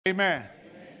Amen.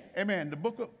 Amen. The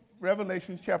book of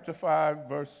Revelation, chapter 5,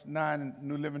 verse 9, in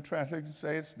New Living Translation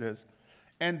says this,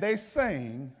 and they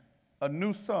sang a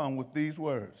new song with these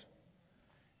words,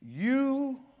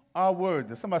 you are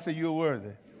worthy. Somebody say, you're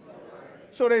worthy.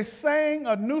 So they sang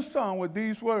a new song with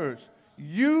these words,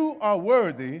 you are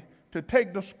worthy to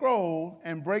take the scroll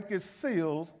and break its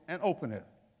seals and open it.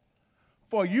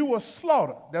 For you were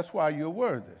slaughtered. That's why you're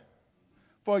worthy.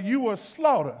 For you were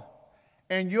slaughtered,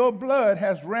 and your blood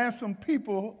has ransomed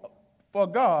people for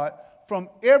God from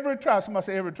every tribe. Somebody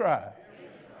say every tribe.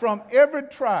 From every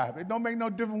tribe. It don't make no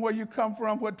difference where you come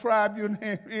from, what tribe you're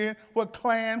in, what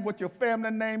clan, what your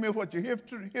family name is, what your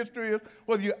history is,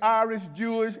 whether you're Irish,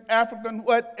 Jewish, African,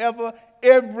 whatever,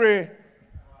 every,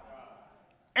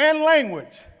 and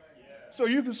language. So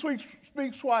you can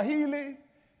speak Swahili,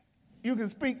 you can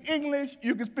speak English,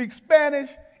 you can speak Spanish,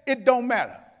 it don't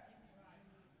matter.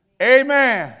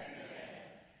 Amen.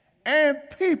 And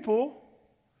people,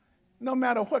 no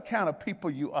matter what kind of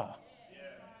people you are,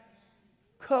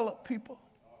 colored people,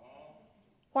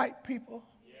 white people,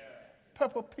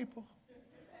 purple people,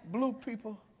 blue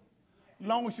people,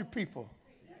 long as you people.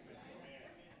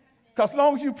 Because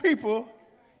long as you people,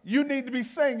 you need to be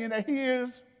singing that he is.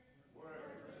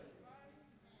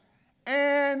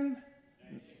 And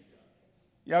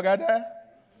y'all got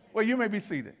that? Well, you may be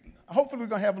seated. Hopefully we're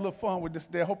going to have a little fun with this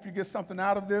day. I hope you get something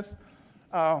out of this.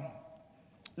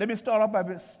 Let me start off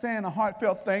by saying a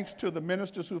heartfelt thanks to the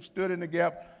ministers who've stood in the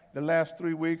gap the last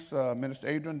 3 weeks, Minister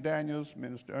Adrian Daniels,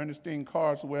 Minister Ernestine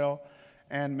Carswell,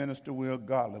 and Minister Will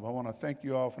Gottlieb. I want to thank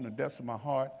you all from the depths of my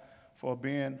heart for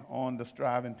being on the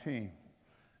striving team.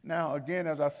 Now, again,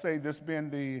 as I say, this being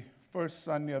the first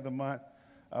Sunday of the month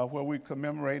where we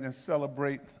commemorate and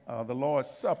celebrate the Lord's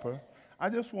Supper, I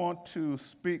just want to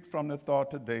speak from the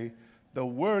thought today, the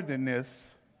worthiness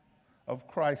of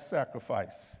Christ's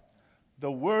sacrifice.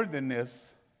 The worthiness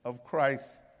of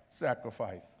Christ's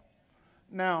sacrifice.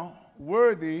 Now,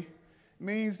 worthy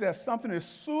means that something is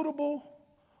suitable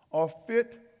or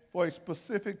fit for a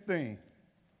specific thing.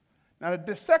 Now,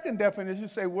 the second definition,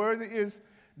 say worthy is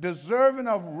deserving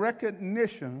of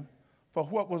recognition for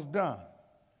what was done.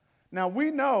 Now,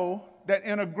 we know that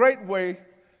in a great way,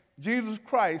 Jesus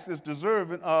Christ is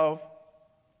deserving of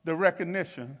the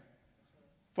recognition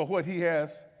for what he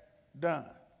has done.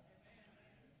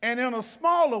 And in a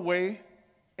smaller way,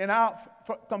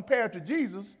 compared to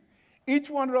Jesus, each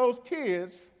one of those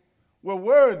kids were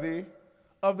worthy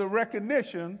of the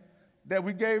recognition that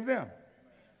we gave them.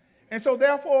 And so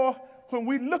therefore, when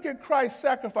we look at Christ's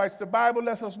sacrifice, the Bible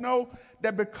lets us know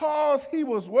that because he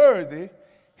was worthy,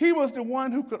 he was the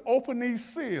one who could open these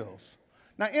seals.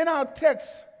 Now in our text,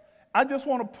 I just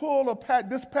want to pull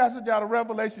this passage out of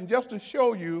Revelation just to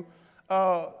show you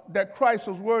that Christ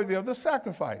was worthy of the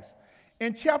sacrifice.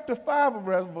 In chapter 5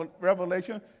 of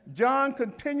Revelation, John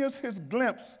continues his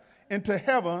glimpse into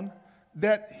heaven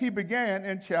that he began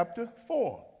in chapter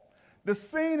 4. The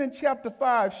scene in chapter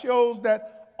 5 shows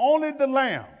that only the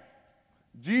Lamb,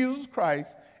 Jesus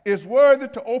Christ, is worthy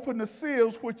to open the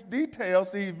seals which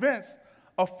details the events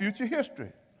of future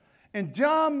history. And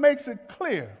John makes it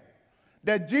clear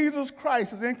that Jesus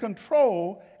Christ is in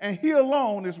control and he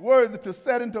alone is worthy to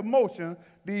set into motion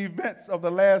the events of the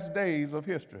last days of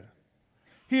history.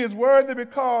 He is worthy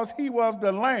because he was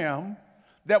the Lamb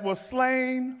that was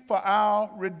slain for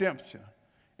our redemption.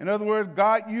 In other words,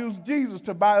 God used Jesus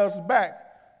to buy us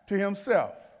back to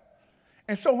himself.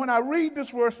 And so when I read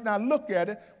this verse and I look at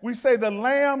it, we say the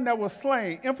Lamb that was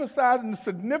slain, emphasizing the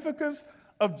significance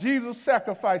of Jesus'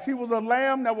 sacrifice. He was a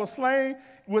lamb that was slain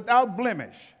without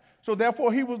blemish. So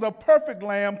therefore, he was a perfect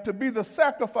lamb to be the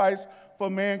sacrifice for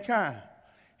mankind.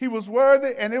 He was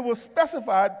worthy, and it was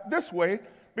specified this way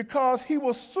because he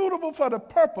was suitable for the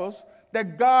purpose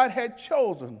that God had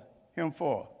chosen him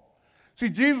for. See,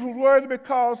 Jesus was worthy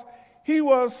because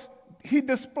he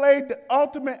displayed the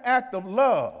ultimate act of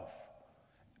love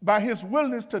by his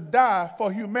willingness to die for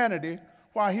humanity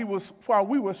while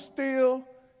we were still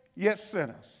yet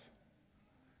sinners.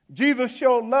 Jesus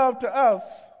showed love to us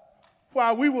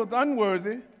while we were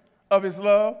unworthy of his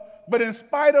love, but in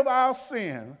spite of our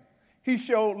sin, he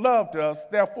showed love to us.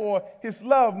 Therefore, his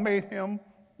love made him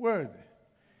worthy.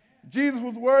 Jesus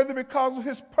was worthy because of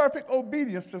his perfect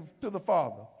obedience to the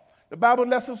Father. The Bible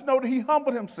lets us know that he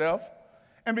humbled himself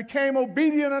and became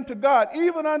obedient unto God,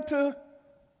 even unto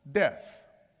death.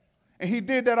 And he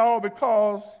did that all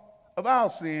because of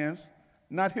our sins,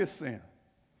 not his sin.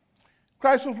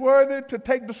 Christ was worthy to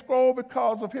take the scroll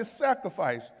because of his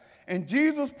sacrifice. And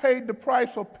Jesus paid the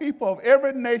price for people of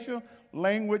every nation,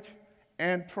 language,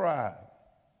 and tribe.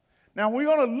 Now, we're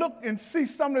going to look and see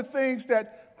some of the things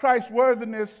that Christ's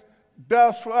worthiness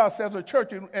does for us as a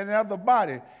church and as a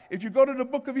body. If you go to the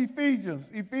book of Ephesians,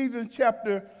 Ephesians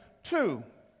chapter 2,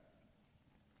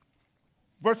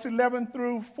 verse 11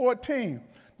 through 14,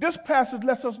 this passage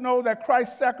lets us know that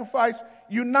Christ's sacrifice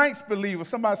unites believers.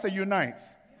 Somebody say unites.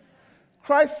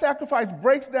 Christ's sacrifice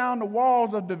breaks down the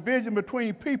walls of division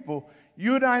between people,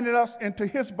 uniting us into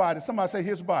his body. Somebody say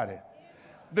his body.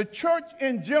 The church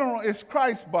in general is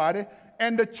Christ's body,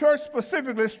 and the church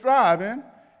specifically striving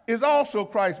is also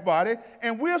Christ's body,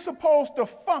 and we're supposed to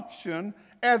function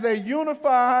as a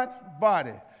unified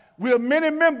body. We are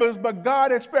many members, but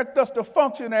God expects us to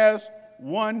function as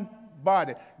one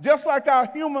body. Just like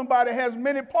our human body has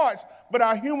many parts, but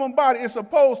our human body is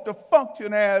supposed to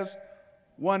function as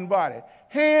one body.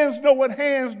 Hands know what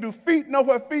hands do, feet know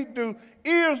what feet do,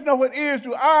 ears know what ears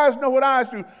do, eyes know what eyes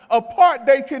do. Apart,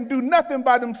 they can do nothing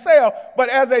by themselves, but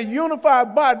as a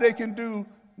unified body, they can do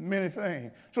many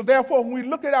things. So therefore, when we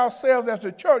look at ourselves as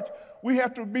a church, we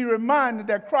have to be reminded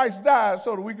that Christ died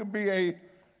so that we could be a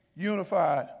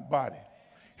unified body.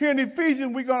 Here in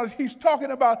Ephesians, he's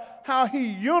talking about how he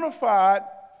unified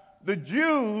the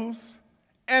Jews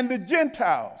and the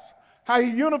Gentiles. How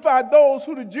he unified those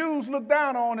who the Jews looked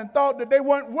down on and thought that they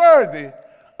weren't worthy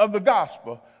of the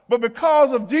gospel. But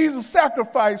because of Jesus'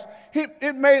 sacrifice,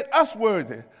 it made us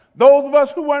worthy. Those of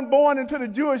us who weren't born into the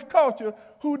Jewish culture,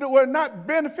 who were not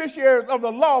beneficiaries of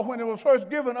the law when it was first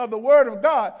given of the word of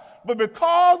God, but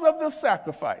because of the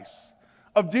sacrifice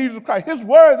of Jesus Christ, his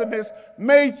worthiness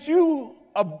made you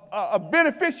a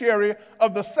beneficiary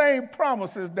of the same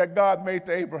promises that God made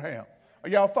to Abraham. Are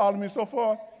y'all following me so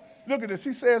far? Look at this.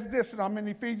 He says this, and I'm in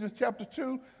Ephesians chapter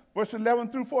 2, verse 11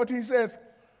 through 14. He says,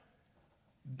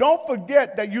 don't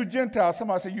forget that you Gentiles,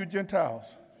 somebody say you Gentiles.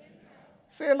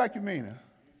 Say it like you mean it.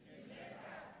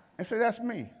 And say, that's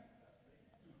me.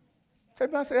 Say,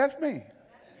 that's me.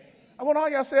 I want all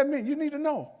y'all to say, that's me. You need to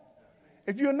know.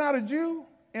 If you're not a Jew,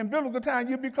 in biblical time,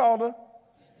 you'd be called a.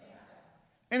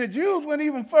 And the Jews went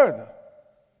even further.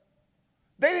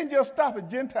 They didn't just stop at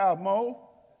Gentile mode.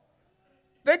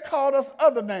 They called us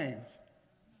other names,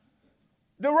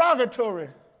 derogatory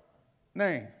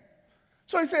names.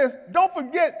 So he says, don't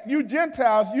forget you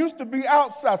Gentiles used to be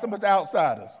outside, some of the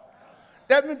outsiders.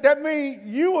 That means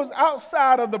you was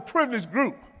outside of the privileged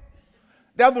group.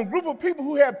 There was a group of people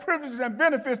who had privileges and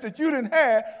benefits that you didn't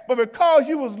have, but because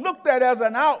you was looked at as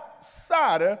an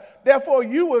outsider, therefore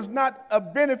you was not a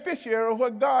beneficiary of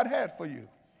what God had for you.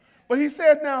 But he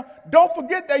says now, don't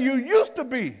forget that you used to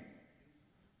be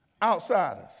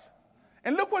outsiders.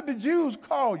 And look what the Jews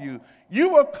call you.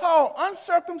 You were called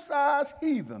uncircumcised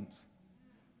heathens.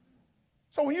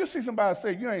 So when you see somebody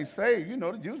say you ain't saved, you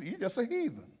know the Jews, you just a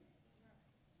heathen.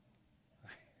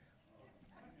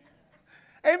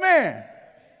 Amen.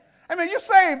 I mean, you're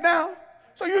saved now,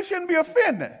 so you shouldn't be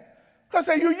offended. Because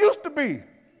say you used to be.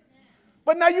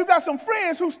 But now you got some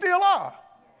friends who still are.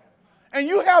 And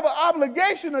you have an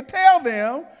obligation to tell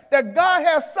them that God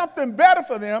has something better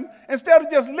for them instead of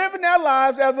just living their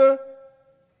lives as a.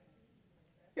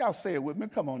 Y'all say it with me.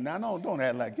 Come on now. Don't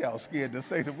act like y'all scared to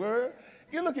say the word.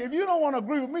 You look, if you don't want to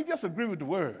agree with me, just agree with the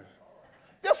word.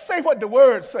 Just say what the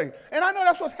word say. And I know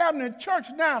that's what's happening in church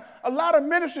now. A lot of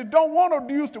ministers don't want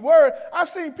to use the word. I've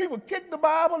seen people kick the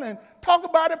Bible and talk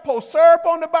about it, post syrup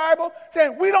on the Bible,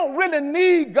 saying we don't really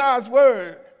need God's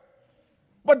word.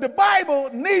 But the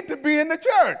Bible needs to be in the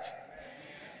church.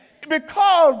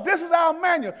 Because this is our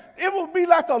manual. It would be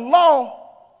like a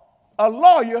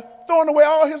lawyer throwing away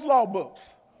all his law books.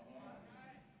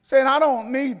 Saying, I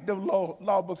don't need the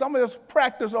law books. I'm going to just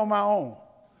practice on my own.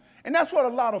 And that's what a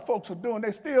lot of folks are doing.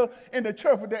 They're still in the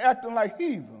church, but they're acting like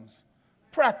heathens,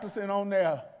 practicing on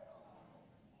their,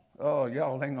 oh,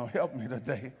 y'all ain't going to help me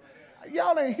today.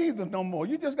 Y'all ain't heathens no more.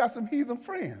 You just got some heathen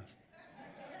friends.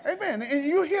 Amen. And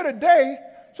you're here today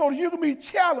so that you can be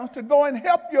challenged to go and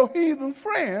help your heathen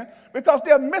friend because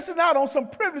they're missing out on some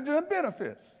privileges and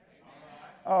benefits.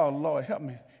 Oh, Lord, help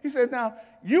me. He said, now,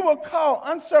 you were called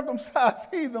uncircumcised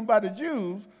heathen by the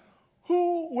Jews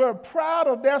who were proud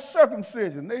of their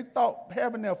circumcision. They thought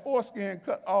having their foreskin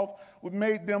cut off would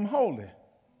make them holy.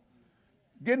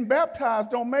 Getting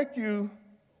baptized don't make you.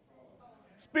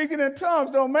 Speaking in tongues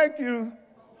don't make you.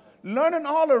 Learning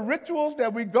all the rituals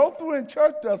that we go through in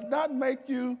church does not make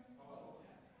you.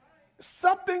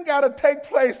 Something got to take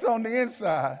place on the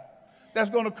inside that's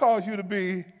going to cause you to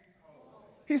be.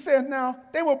 He says now,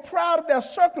 they were proud of their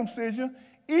circumcision,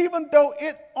 even though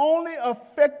it only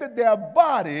affected their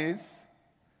bodies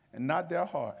and not their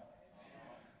heart.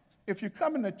 If you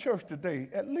come into church today,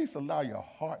 at least allow your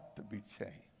heart to be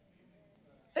changed.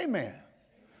 Amen.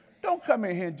 Don't come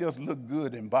in here and just look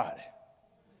good in body.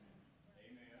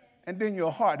 And then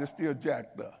your heart is still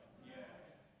jacked up.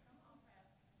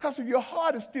 because if your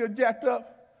heart is still jacked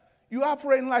up, you're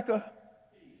operating like a,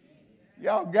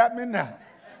 y'all got me now.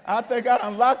 I think I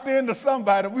done locked into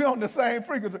somebody. We on the same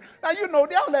frequency. Now, you know,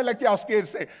 y'all act like y'all scared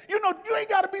to say, you know, you ain't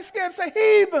got to be scared to say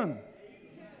heathen.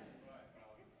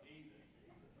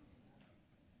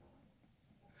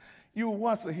 You were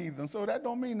once a heathen, so that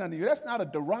don't mean nothing to you. That's not a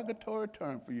derogatory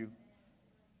term for you.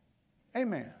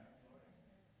 Amen.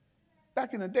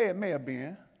 Back in the day, it may have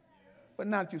been, but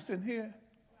now that you're sitting here,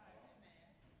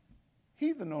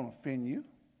 heathen don't offend you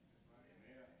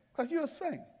because you're a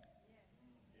saint.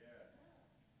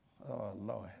 Oh,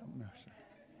 Lord, have mercy.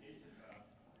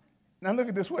 Now look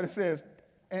at this, what it says.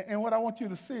 And what I want you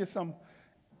to see is some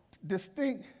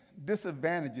distinct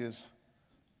disadvantages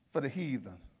for the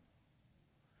heathen.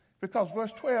 Because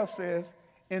verse 12 says,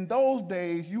 in those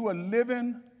days you were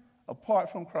living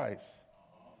apart from Christ.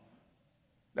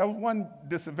 That was one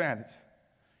disadvantage.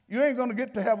 You ain't going to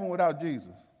get to heaven without Jesus.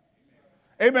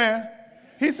 Amen.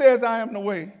 He says, I am the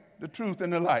way, the truth,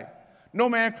 and the light. No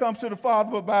man comes to the Father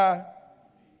but by.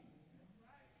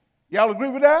 Y'all agree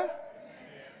with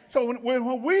that? So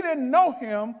when we didn't know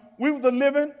him, we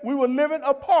were living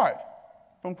apart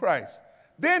from Christ.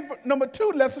 Then number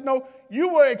 2 lets us know you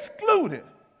were excluded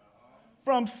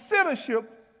from citizenship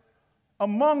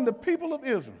among the people of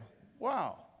Israel.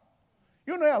 Wow.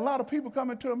 You know, there are a lot of people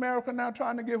coming to America now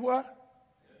trying to get what?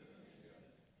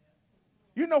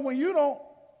 You know,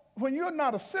 when you're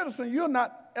not a citizen, you're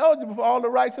not eligible for all the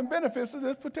rights and benefits of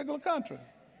this particular country.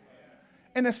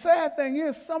 And the sad thing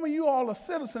is, some of you all are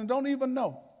citizens, don't even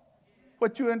know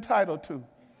what you're entitled to.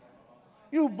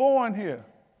 You were born here,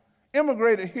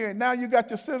 immigrated here, and now you got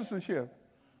your citizenship.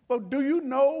 But do you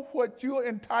know what you're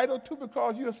entitled to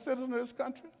because you're a citizen of this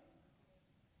country?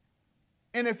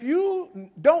 And if you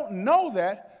don't know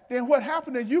that, then what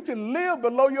happens is you can live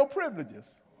below your privileges.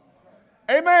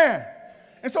 Amen.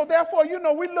 And so therefore, you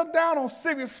know, we looked down on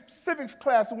civics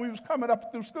class when we was coming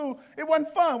up through school. It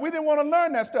wasn't fun. We didn't want to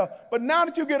learn that stuff. But now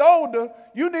that you get older,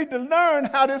 you need to learn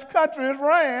how this country is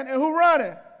ran and who run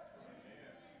it.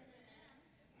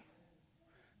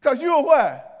 Because you're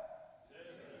what?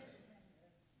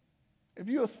 If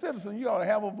you're a citizen, you ought to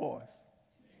have a voice.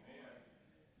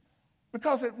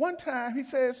 Because at one time, he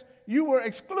says, you were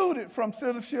excluded from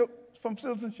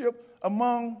citizenship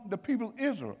among the people of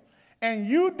Israel. And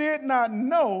you did not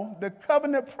know the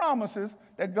covenant promises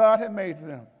that God had made to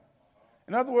them.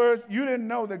 In other words, you didn't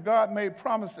know that God made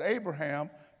promises to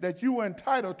Abraham that you were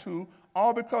entitled to,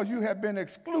 all because you had been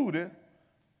excluded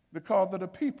because of the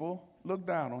people looked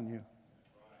down on you.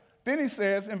 Then he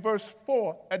says in verse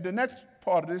 4, at the next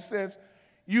part of this, says,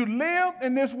 you lived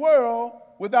in this world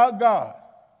without God.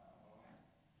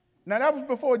 Now, that was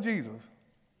before Jesus.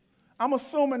 I'm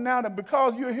assuming now that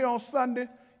because you're here on Sunday,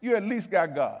 you at least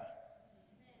got God.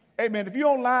 Amen. If you're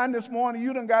online this morning,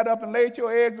 you done got up and laid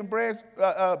your eggs and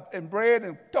bread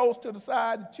and toast to the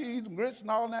side, and cheese and grits and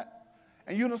all that,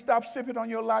 and you done stopped sipping on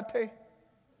your latte.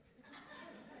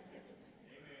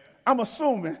 I'm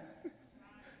assuming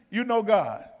you know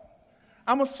God.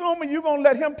 I'm assuming you're going to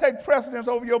let him take precedence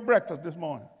over your breakfast this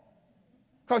morning.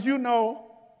 Because you know,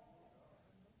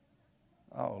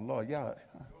 oh, Lord, y'all.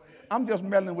 I'm just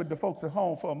meddling with the folks at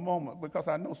home for a moment because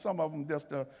I know some of them just,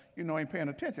 ain't paying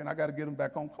attention. I got to get them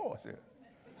back on course here.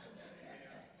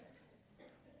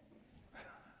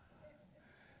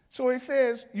 So he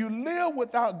says, you live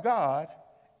without God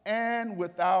and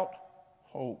without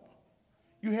hope.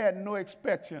 You had no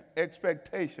expectation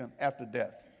after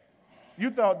death. You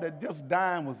thought that just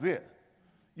dying was it.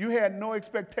 You had no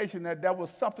expectation that there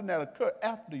was something that occurred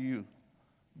after you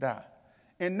died.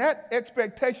 And that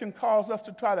expectation caused us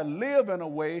to try to live in a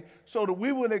way so that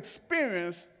we would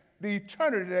experience the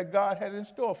eternity that God had in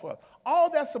store for us.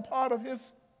 All that's a part of his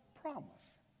promise.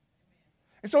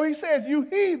 And so he says, you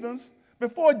heathens,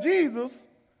 before Jesus,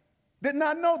 did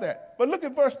not know that. But look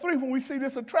at verse 3 when we see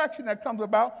this attraction that comes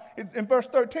about. In verse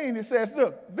 13, it says,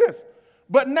 look, this.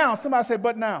 But now, somebody say,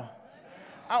 but now.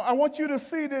 I want you to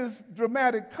see this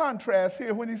dramatic contrast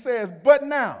here when he says, but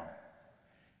now.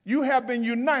 You have been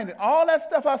united. All that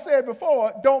stuff I said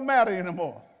before don't matter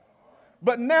anymore.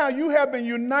 But now you have been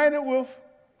united with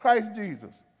Christ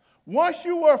Jesus. Once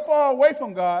you were far away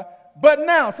from God, but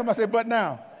now, somebody say, but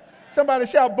now. Somebody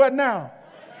shout, but now.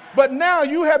 But now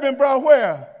you have been brought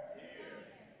where?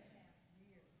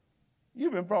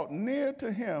 You've been brought near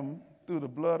to him through the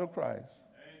blood of Christ.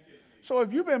 So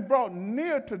if you've been brought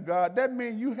near to God, that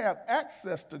means you have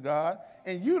access to God,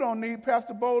 and you don't need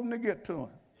Pastor Boldin to get to him.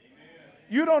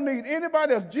 You don't need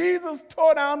anybody else. Jesus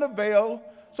tore down the veil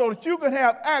so that you can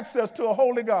have access to a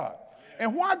holy God.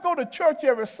 And why go to church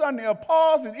every Sunday or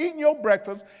pause and eating your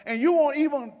breakfast and you won't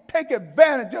even take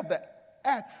advantage of that?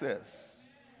 access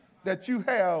that you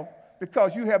have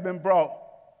because you have been brought.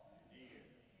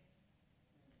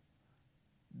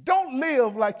 Don't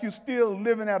live like you're still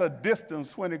living at a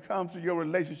distance when it comes to your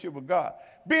relationship with God.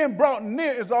 Being brought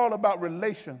near is all about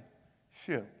relationship.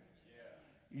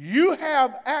 You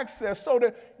have access so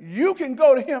that you can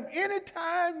go to him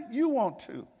anytime you want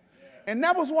to. And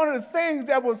that was one of the things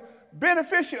that was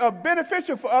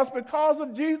beneficial for us because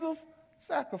of Jesus'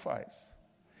 sacrifice.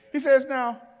 He says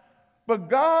now,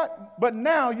 but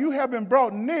now you have been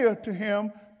brought near to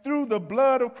him through the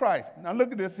blood of Christ. Now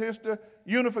look at this. Here's the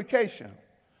unification.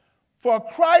 For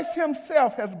Christ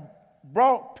himself has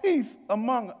brought peace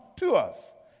to us.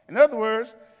 In other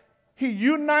words, he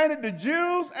united the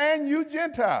Jews and you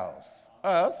Gentiles,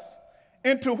 us,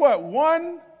 into what?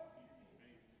 One.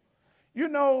 You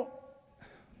know,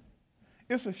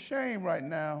 it's a shame right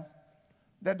now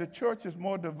that the church is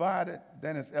more divided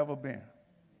than it's ever been.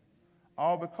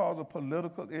 All because of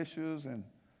political issues and,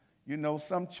 you know,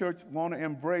 some churches want to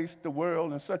embrace the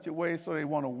world in such a way so they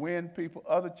want to win people.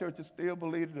 Other churches still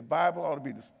believe that the Bible ought to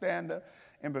be the standard.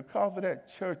 And because of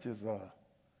that, churches are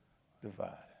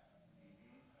divided.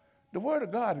 The Word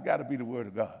of God has got to be the Word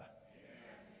of God.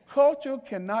 Culture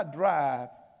cannot drive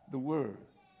the Word.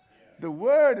 The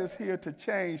Word is here to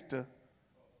change, to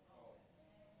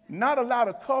not allow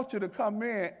the culture to come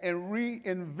in and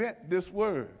reinvent this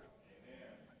Word.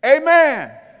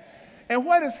 Amen. And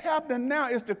what is happening now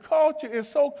is the culture is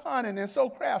so cunning and so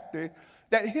crafty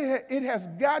that it has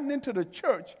gotten into the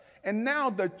church, and now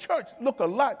the church look a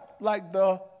lot like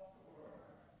the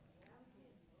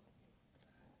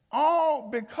all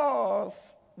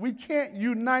because we can't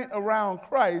unite around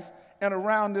Christ and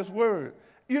around this word.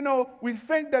 You know, we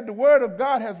think that the word of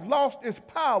God has lost its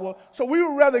power, so we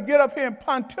would rather get up here and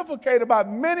pontificate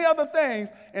about many other things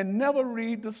and never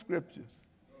read the scriptures.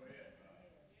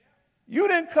 You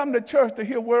didn't come to church to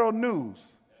hear world news.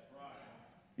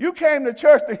 You came to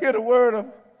church to hear the word of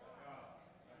God.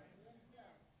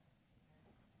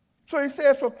 So he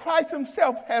says, for Christ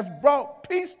himself has brought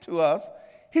peace to us.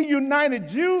 He united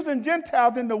Jews and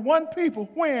Gentiles into one people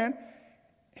when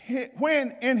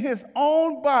in his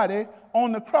own body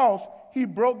on the cross, he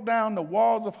broke down the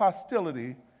walls of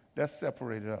hostility that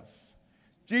separated us.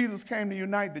 Jesus came to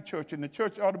unite the church, and the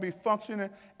church ought to be functioning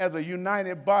as a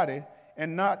united body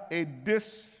and not a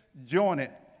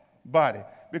disjointed body.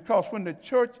 Because when the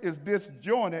church is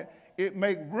disjointed, it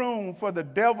makes room for the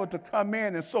devil to come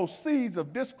in and sow seeds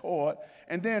of discord.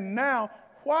 And then now,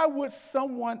 why would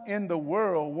someone in the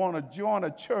world want to join a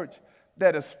church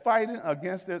that is fighting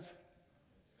against itself?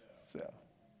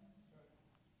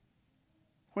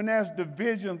 When there's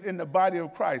divisions in the body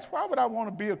of Christ, why would I want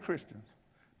to be a Christian?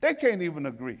 They can't even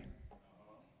agree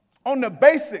on the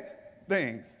basic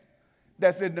things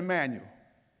that's in the manual.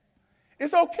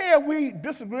 It's okay if we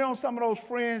disagree on some of those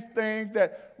fringe things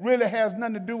that really has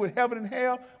nothing to do with heaven and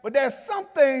hell, but there's some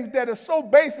things that are so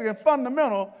basic and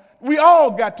fundamental we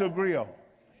all got to agree on.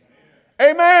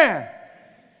 Amen.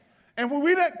 And when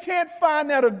we can't find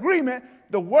that agreement,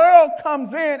 the world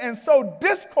comes in and sow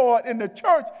discord in the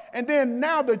church, and then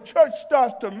now the church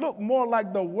starts to look more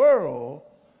like the world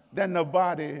than the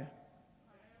body.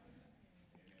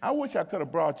 I wish I could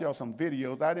have brought y'all some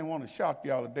videos. I didn't want to shock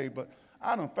y'all today, but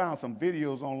I done found some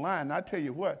videos online. And I tell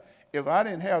you what, if I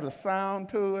didn't have the sound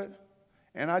to it,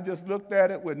 and I just looked at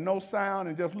it with no sound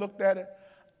and just looked at it,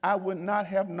 I would not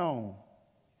have known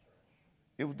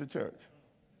it was the church.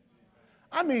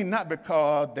 I mean, not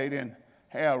because they didn't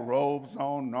have robes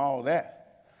on and all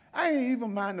that. I ain't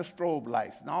even mind the strobe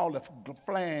lights and all the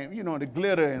flame, you know, the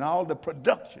glitter and all the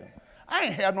production. I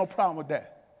ain't had no problem with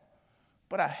that.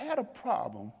 But I had a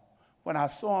problem when I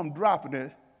saw them dropping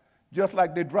it just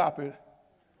like they drop it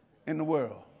in the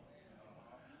world.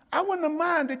 I wouldn't have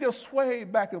minded they just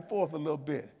swayed back and forth a little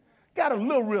bit. Got a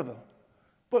little rhythm.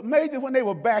 But major when they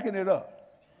were backing it up.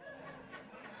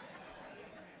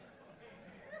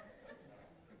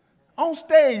 On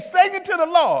stage, singing to the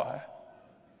Lord.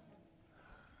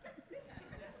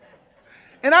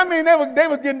 And I mean, they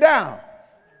were getting down.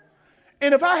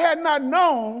 And if I had not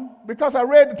known, because I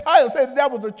read the title, said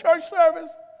that was a church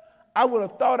service, I would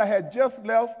have thought I had just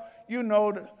left, you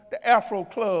know, the Afro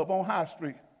Club on High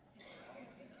Street.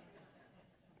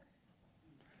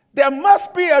 There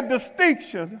must be a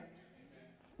distinction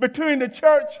between the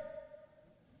church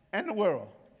and the world.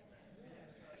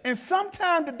 And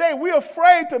sometime today, we're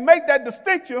afraid to make that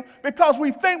distinction because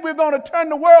we think we're going to turn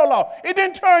the world off. It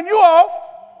didn't turn you off.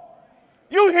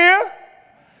 You here.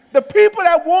 The people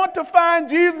that want to find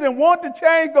Jesus and want to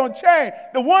change, going to change.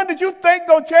 The one that you think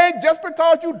going to change just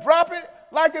because you drop it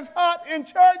like it's hot in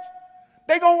church,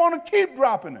 they're going to want to keep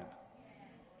dropping it.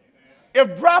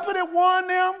 If dropping it won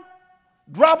them,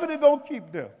 dropping it going to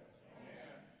keep them.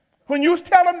 When you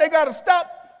tell them they got to stop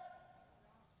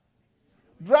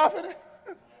dropping it.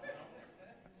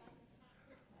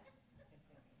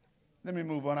 Let me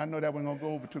move on. I know that we're going to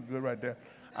go over too good right there.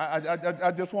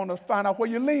 I just want to find out where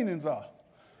your leanings are.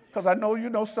 Because I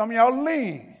know some of y'all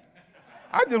lean.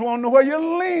 I just want to know where your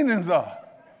leanings are.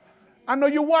 I know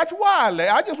you watch widely.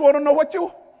 I just want to know what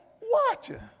you're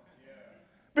watching.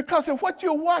 Because if what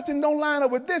you're watching don't line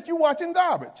up with this, you're watching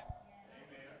garbage.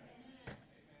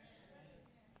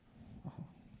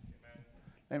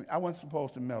 I wasn't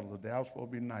supposed to meddle today. I was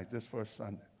supposed to be nice this first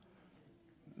Sunday.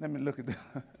 Let me look at this.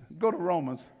 Go to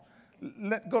Romans.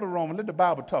 Go to Romans. Let the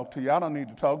Bible talk to you. I don't need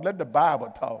to talk. Let the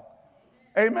Bible talk.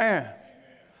 Amen.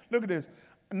 Look at this.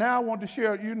 Now I want to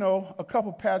share, a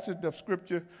couple passages of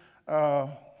Scripture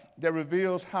that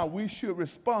reveals how we should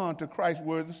respond to Christ's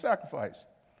words of sacrifice.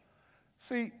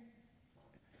 See,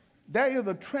 there is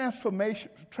a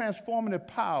transformative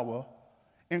power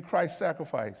in Christ's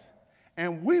sacrifice,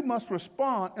 and we must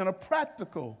respond in a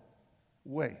practical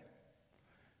way.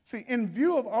 See, in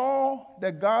view of all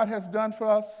that God has done for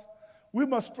us, we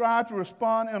must strive to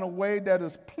respond in a way that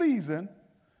is pleasing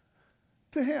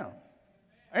to Him.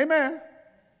 Amen.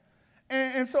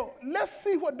 And so let's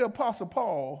see what the Apostle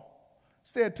Paul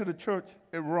said to the church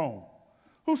at Rome,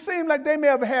 who seemed like they may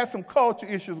have had some culture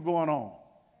issues going on.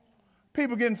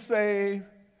 People getting saved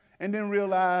and then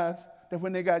realize that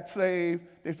when they got saved,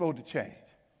 they're supposed to change.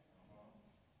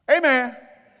 Amen.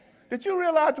 Did you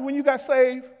realize that when you got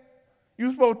saved,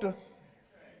 you're supposed to?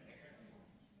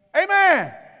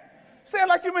 Amen. Say it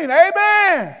like you mean.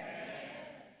 Amen.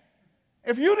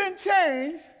 If you didn't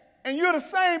change and you're the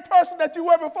same person that you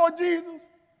were before Jesus,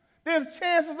 then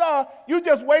chances are you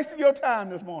just wasted your time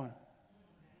this morning.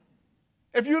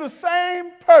 If you're the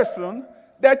same person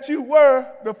that you were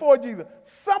before Jesus,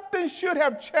 something should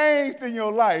have changed in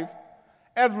your life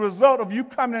as a result of you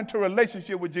coming into a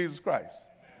relationship with Jesus Christ.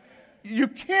 You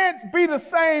can't be the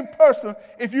same person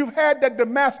if you've had that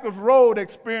Damascus Road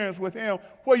experience with Him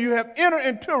where you have entered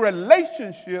into a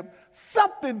relationship.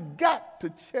 Something got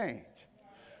to change.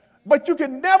 But you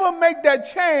can never make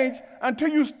that change until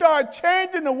you start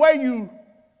changing the way you.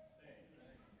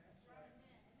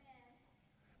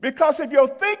 Because if your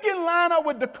thinking line up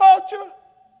with the culture,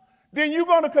 then you're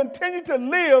going to continue to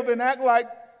live and act like,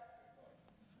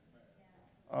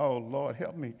 oh, Lord,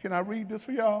 help me. Can I read this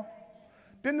for y'all?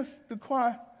 Didn't the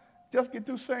choir just get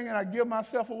through singing, I give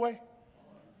myself away?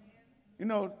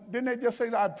 Didn't they just say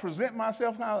that I present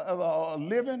myself now as a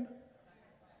living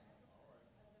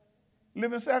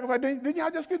sacrifice? Didn't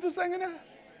y'all just get through singing that?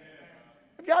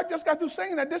 If y'all just got through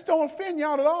singing that, this don't offend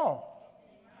y'all at all.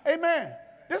 Amen.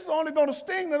 This is only going to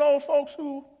sting to those folks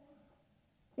who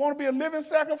want to be a living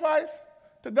sacrifice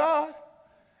to God.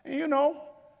 And,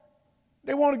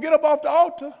 they want to get up off the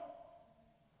altar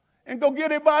and go give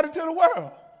their body to the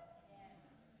world.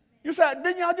 You said,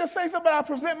 didn't y'all just say something? I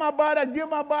present my body, I give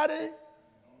my body,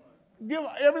 give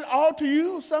all to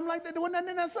you, something like that. Wasn't that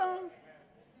in that song?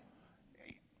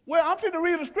 Well, I'm finna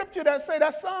read a scripture that say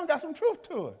that song got some truth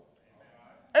to it.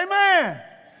 Amen.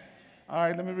 All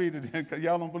right, let me read it then, because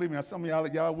y'all don't believe me. Some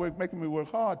of y'all making me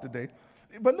work hard today.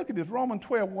 But look at this, Romans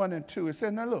 12, 1 and 2. It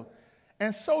says, now look,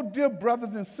 and so, dear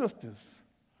brothers and sisters,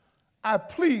 I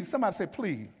plead, somebody say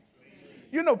plead.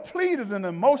 Plead is an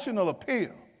emotional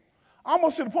appeal,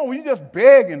 almost to the point where you're just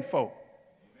begging folk.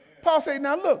 Paul said,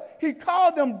 now look, he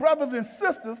called them brothers and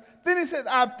sisters. Then he said,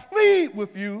 I plead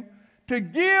with you to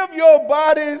give your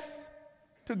bodies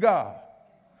to God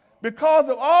because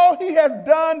of all He has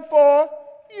done for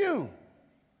you.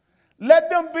 Let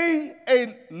them be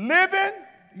a living.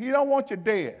 He don't want you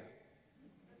dead.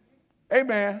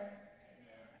 Amen.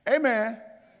 Amen.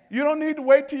 You don't need to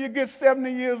wait till you get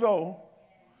 70 years old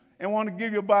and want to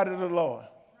give your body to the Lord.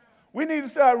 We need to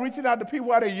start reaching out to people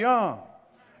while they're young.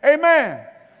 Amen.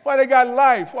 While they got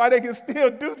life, while they can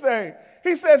still do things.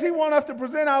 He says He wants us to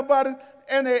present our bodies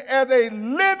as a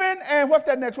living, and what's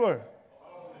that next word?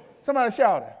 Holy. Somebody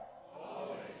shout it.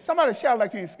 Holy. Somebody shout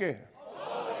like you ain't scared.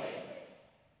 Holy.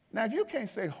 Now, if you can't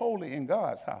say holy in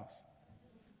God's house,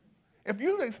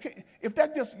 if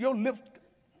that's just your lips,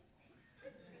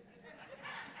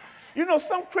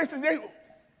 some Christians,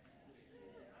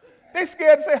 they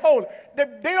scared to say holy. They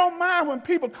don't mind when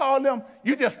people call them,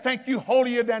 you just think you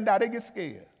holier than thou. They get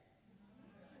scared.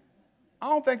 I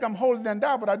don't think I'm holier than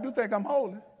thou, but I do think I'm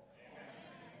holy.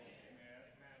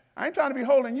 I ain't trying to be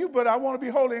holy in you, but I want to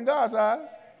be holy in God's eyes.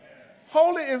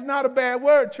 Holy is not a bad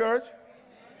word, church.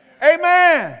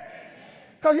 Amen.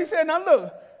 Because He said, now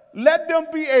look, let them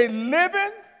be a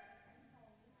living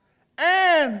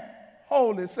and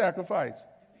holy sacrifice.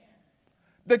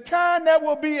 the kind that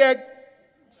will be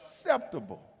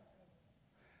acceptable.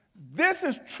 This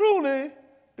is truly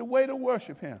the way to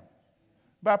worship him,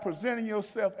 by presenting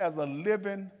yourself as a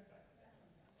living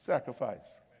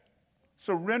sacrifice,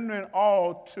 surrendering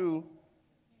all to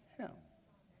him.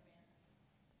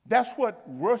 That's what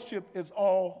worship is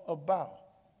all about.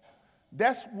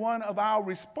 That's one of our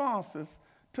responses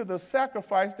to the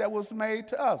sacrifice that was made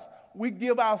to us. We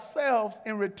give ourselves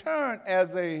in return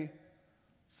as a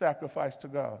sacrifice to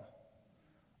God,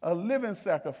 a living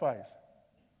sacrifice,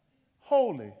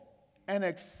 holy and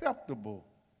acceptable.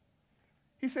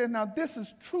 He said, now this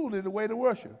is truly the way to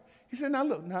worship. He said, now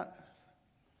look, now,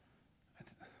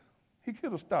 he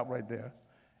could have stopped right there,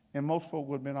 and most folk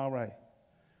would have been all right.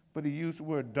 But he used the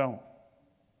word don't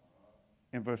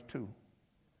in verse 2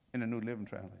 in the New Living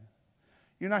Translation.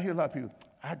 You know, I hear a lot of people,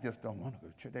 I just don't want to go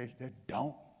to church. They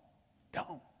don't.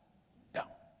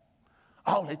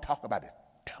 All they talk about is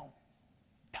don't.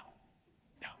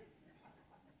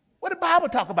 What did the Bible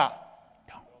talk about?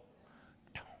 Don't.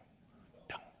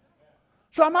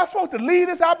 So am I supposed to leave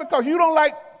this out because you don't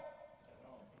like?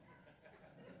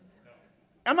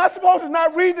 Am I supposed to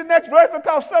not read the next verse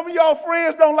because some of y'all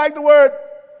friends don't like the word?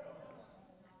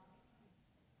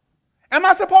 Am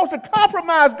I supposed to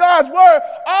compromise God's word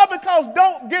all because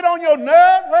don't get on your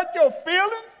nerve, hurt your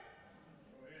feelings?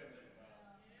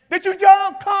 Did you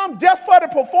come just for the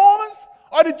performance,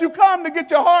 or did you come to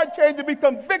get your heart changed to be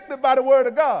convicted by the word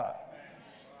of God?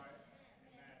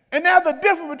 And there's a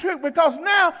difference between, because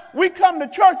now we come to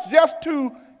church just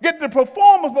to get the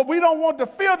performance, but we don't want to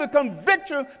feel the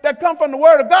conviction that comes from the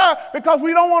word of God because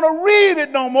we don't want to read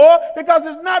it no more because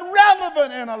it's not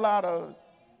relevant in a lot of,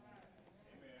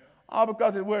 all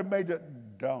because the word major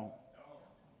don't.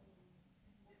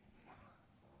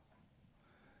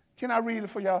 Can I read it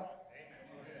for y'all?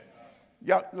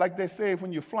 Y'all, like they say,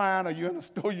 when you're flying or you're in a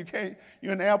store, you're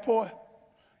in the airport,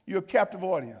 you're a captive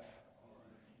audience.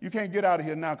 You can't get out of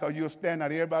here now because you'll stand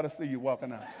out. Everybody will see you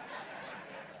walking out.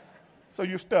 So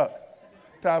you're stuck.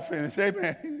 Till I finish.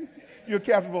 Amen. You're a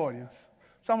captive audience.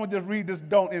 Someone just read this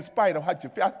don't in spite of how you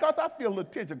feel. Because I feel a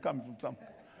little tension coming from something.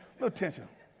 A little tension.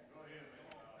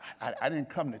 I didn't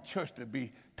come to church to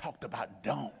be talked about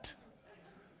don't.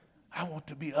 I want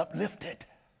to be uplifted.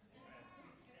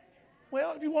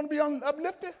 Well, if you want to be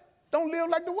uplifted, don't live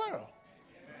like the world.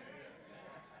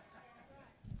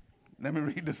 Let me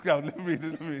read this. Let me read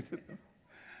this.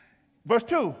 Verse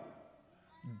 2.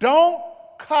 Don't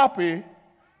copy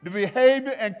the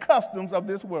behavior and customs of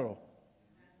this world,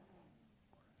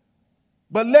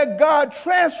 but let God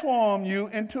transform you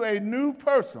into a new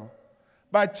person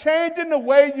by changing the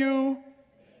way you.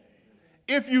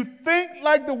 If you think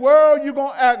like the world, you're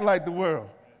going to act like the world.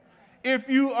 If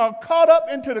you are caught up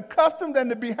into the customs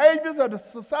and the behaviors of the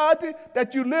society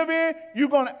that you live in, you're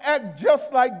going to act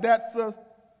just like that.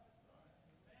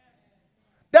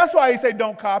 That's why he said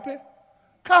don't copy.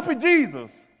 Copy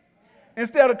Jesus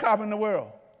instead of copying the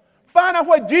world. Find out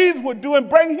what Jesus would do and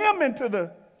bring him into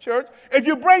the church. If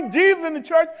you bring Jesus in the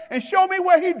church and show me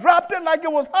where he dropped it like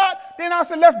it was hot, then I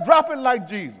said let's drop it like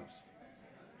Jesus.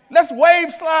 Let's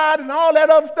wave slide and all that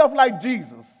other stuff like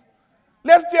Jesus.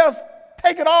 Let's just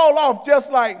take it all off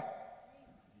just like.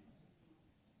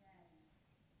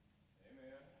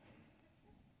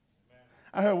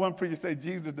 I heard one preacher say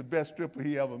Jesus is the best stripper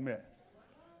he ever met.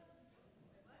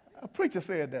 A preacher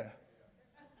said that.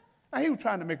 Now, he was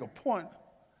trying to make a point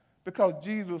because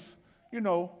Jesus,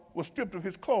 was stripped of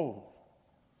his clothes.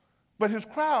 But his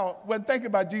crowd wasn't thinking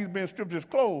about Jesus being stripped of his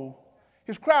clothes.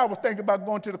 His crowd was thinking about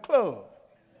going to the club,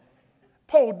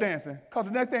 pole dancing, because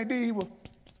the next thing he was.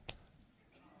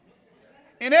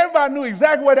 And everybody knew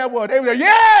exactly what that was. They were like,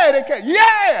 yeah, they came,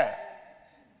 yeah.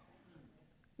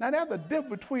 Now, there's a difference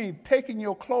between taking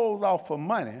your clothes off for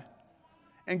money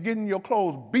and getting your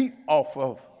clothes beat off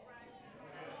of.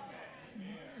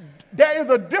 There is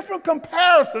a different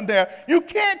comparison there. You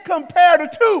can't compare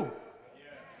the two.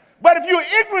 But if you're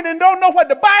ignorant and don't know what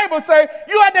the Bible says,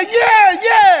 you have to,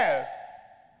 yeah.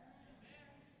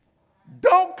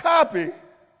 Don't copy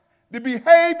the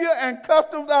behavior and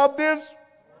customs of this,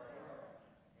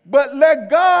 but let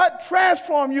God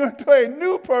transform you into a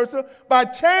new person by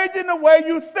changing the way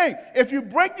you think. If you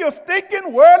bring your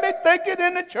stinking worldly thinking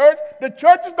in the church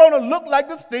is going to look like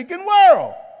the stinking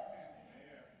world.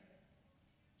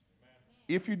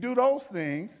 If you do those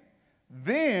things,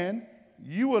 then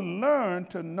you will learn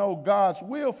to know God's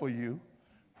will for you,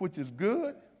 which is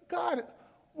good. God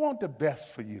wants the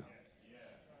best for you.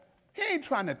 He ain't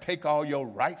trying to take all your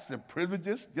rights and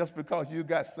privileges just because you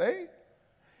got saved.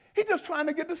 He's just trying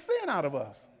to get the sin out of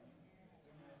us.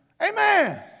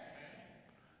 Amen.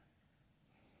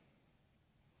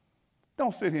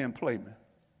 Don't sit here and play me.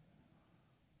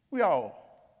 We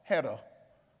all had a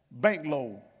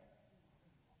bankload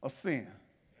of sin.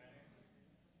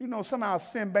 You know, somehow our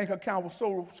sin bank account was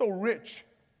so rich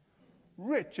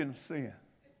in sin.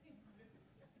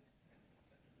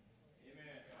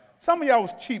 Some of y'all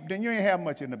was cheap, then you ain't have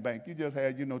much in the bank. You just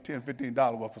had, $10,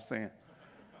 $15 worth of sin.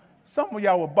 Some of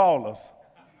y'all were ballers.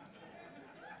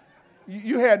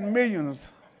 You had millions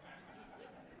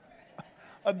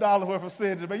of dollars worth of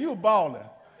sin in the bank. You were balling.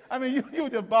 I mean, you were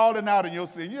just balling out in your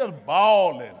sin. You were just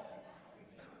balling.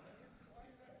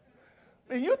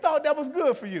 And you thought that was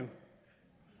good for you.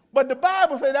 But the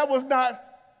Bible said that was not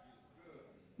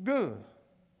good.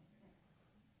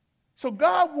 So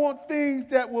God wants things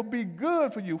that will be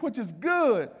good for you, which is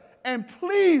good and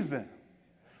pleasing.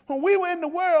 When we were in the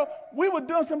world, we were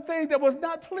doing some things that was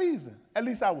not pleasing. At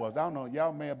least I was. I don't know.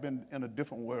 Y'all may have been in a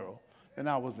different world than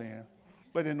I was in.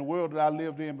 But in the world that I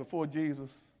lived in before Jesus,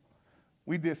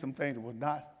 we did some things that were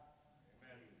not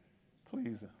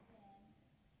pleasing.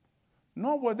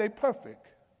 Nor were they perfect.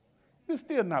 We're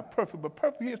still not perfect, but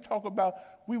perfect here is talk about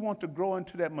we want to grow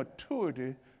into that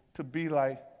maturity to be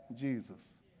like Jesus.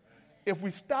 If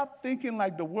we stop thinking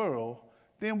like the world,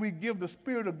 then we give the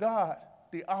Spirit of God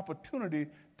the opportunity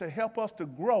to help us to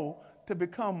grow, to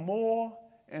become more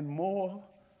and more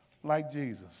like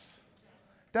Jesus.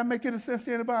 That make any sense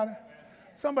to anybody?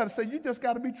 Somebody say, you just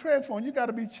got to be transformed. You got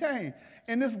to be changed.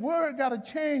 And this word got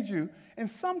to change you. And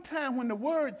sometime when the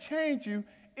word changes you,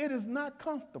 it is not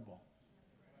comfortable.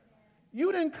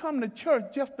 You didn't come to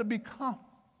church just to be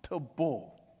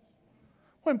comfortable.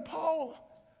 When Paul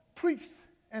preached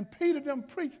and Peter them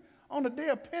preached on the day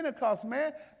of Pentecost,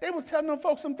 man, they was telling them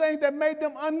folks some things that made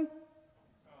them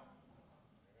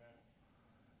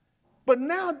But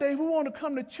nowadays we want to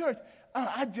come to church.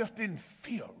 I just didn't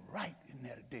feel right in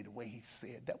that day the way he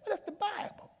said that. Well, that's the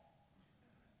Bible.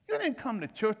 You didn't come to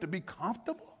church to be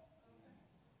comfortable.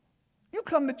 You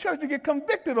come to church to get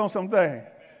convicted on something.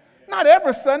 Not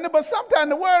every Sunday, but sometimes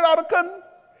the word ought to come.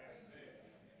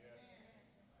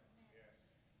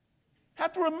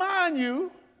 Have to remind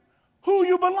you who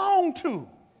you belong to.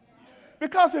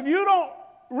 Because if you don't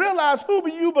realize who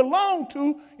you belong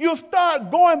to, you'll start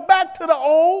going back to the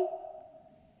old.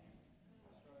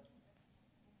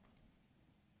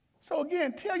 So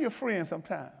again, tell your friends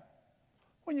sometime,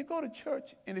 when you go to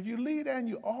church, and if you leave there and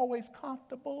you're always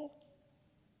comfortable,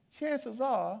 chances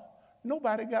are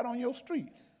nobody got on your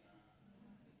street.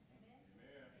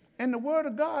 And the word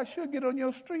of God should get on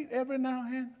your street every now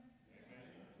and then.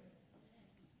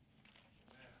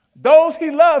 Those he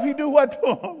loves, he do what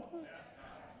to them?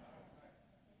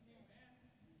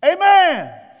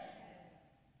 Amen.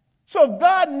 So if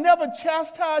God never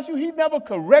chastised you, he never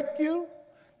correct you,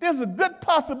 there's a good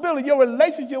possibility your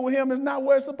relationship with him is not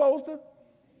where it's supposed to.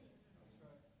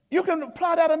 You can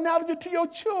apply that analogy to your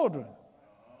children.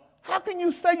 How can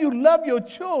you say you love your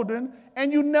children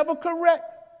and you never correct?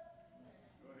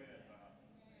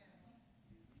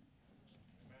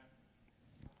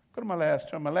 Go to my last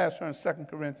turn. My last turn is 2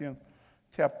 Corinthians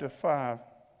chapter 5,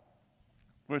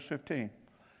 verse 15.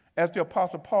 As the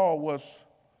Apostle Paul was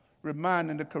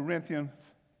reminding the Corinthian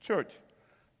church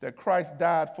that Christ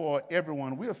died for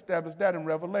everyone. We established that in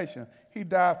Revelation. He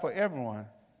died for everyone.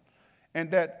 And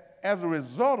that as a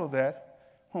result of that,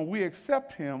 when we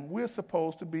accept him, we're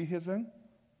supposed to be his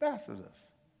ambassadors.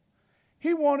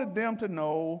 He wanted them to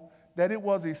know that it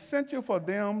was essential for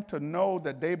them to know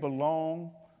that they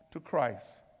belong to Christ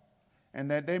and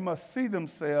that they must see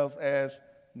themselves as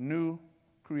new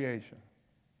creation,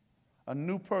 a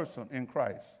new person in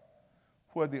Christ,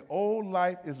 where the old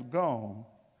life is gone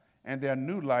and their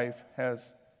new life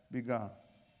has begun.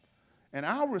 And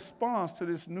our response to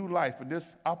this new life and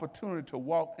this opportunity to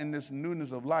walk in this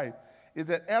newness of life is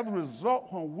that as a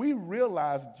result, when we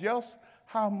realize just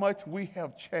how much we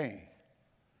have changed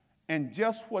and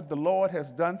just what the Lord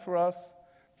has done for us,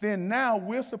 then now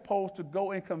we're supposed to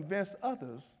go and convince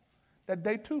others that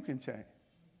they too can change,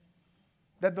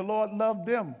 that the Lord loved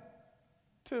them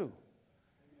too.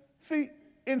 See,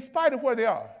 in spite of where they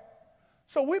are.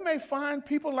 So we may find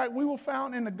people like we were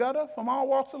found in the gutter from all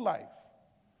walks of life.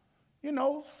 You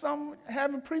know, some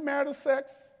having premarital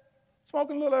sex,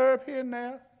 smoking a little herb here and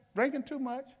there, drinking too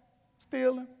much,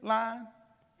 stealing, lying,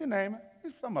 you name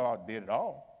it. Some of us did it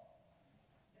all.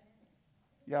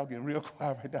 Y'all getting real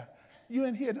quiet right now. You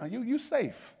in here now, you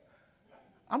safe.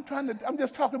 I'm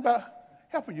just talking about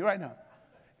helping you right now.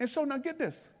 And so now get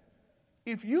this.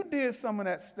 If you did some of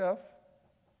that stuff,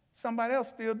 somebody else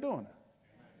still doing it.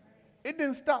 It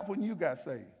didn't stop when you got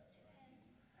saved.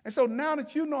 And so now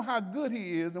that you know how good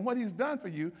he is and what he's done for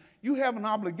you, you have an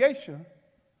obligation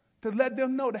to let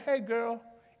them know that, hey, girl,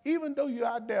 even though you're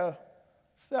out there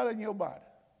selling your body,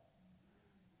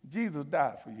 Jesus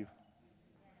died for you.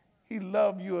 He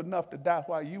loved you enough to die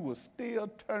while you were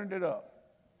still turning it up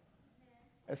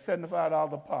at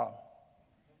 $75 a pound.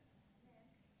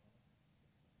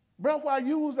 Bro, while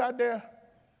you was out there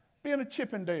being a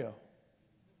Chippendale,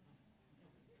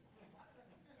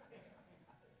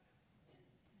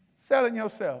 selling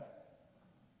yourself,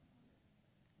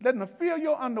 letting them fill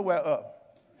your underwear up,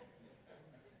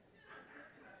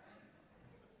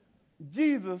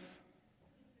 Jesus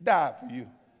died for you.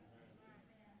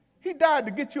 He died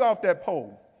to get you off that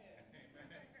pole.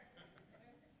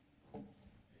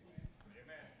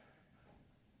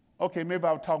 Okay, maybe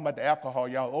I was talking about the alcohol,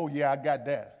 y'all. Oh, yeah, I got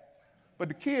that. But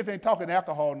the kids ain't talking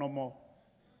alcohol no more.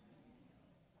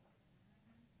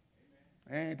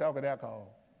 They ain't talking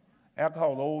alcohol.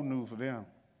 Alcohol's old news for them.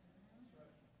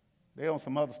 They on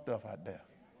some other stuff out there.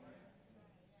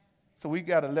 So we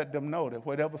got to let them know that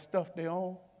whatever stuff they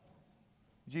own,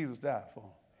 Jesus died for them.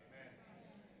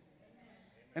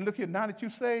 And look here, now that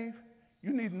you're saved,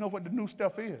 you need to know what the new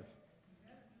stuff is.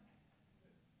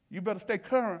 You better stay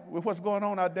current with what's going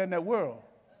on out there in that world.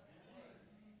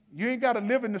 You ain't got to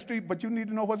live in the street, but you need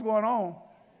to know what's going on.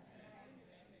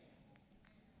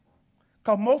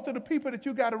 Because most of the people that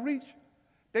you got to reach,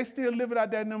 they still living out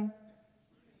there in them.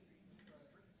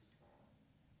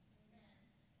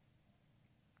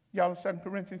 Y'all in 2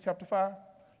 Corinthians chapter 5?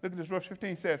 Look at this, verse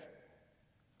 15 says,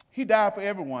 He died for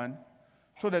everyone,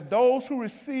 so that those who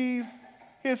receive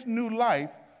his new life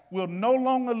will no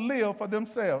longer live for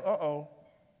themselves. Uh-oh.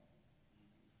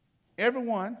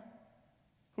 Everyone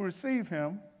who received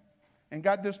him and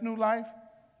got this new life,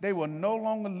 they will no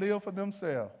longer live for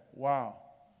themselves. Wow.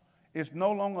 It's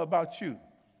no longer about you,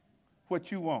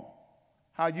 what you want,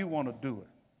 how you want to do it.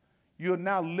 You're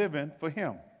now living for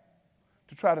him,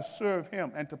 to try to serve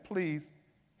him and to please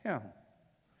him.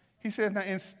 He says, now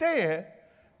instead,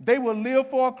 they will live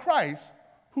for Christ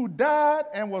who died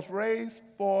and was raised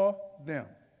for them.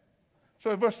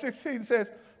 So in verse 16 it says,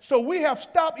 so we have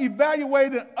stopped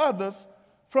evaluating others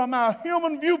from our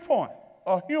human viewpoint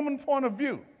or human point of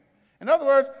view. In other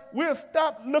words, we'll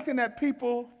stop looking at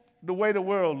people the way the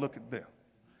world look at them.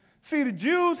 See, the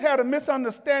Jews had a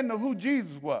misunderstanding of who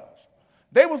Jesus was.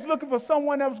 They was looking for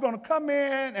someone that was going to come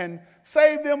in and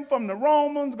save them from the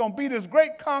Romans, going to be this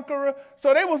great conqueror.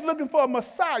 So they was looking for a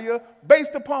Messiah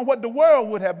based upon what the world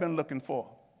would have been looking for.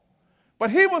 But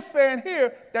he was saying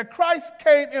here that Christ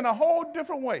came in a whole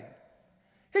different way.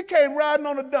 He came riding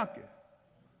on a donkey,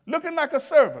 looking like a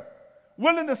servant,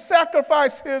 willing to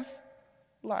sacrifice his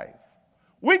life.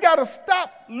 We got to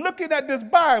stop looking at this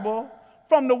Bible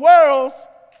from the world's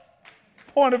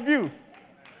point of view.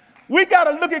 We got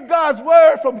to look at God's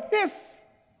word from his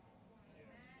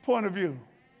point of view.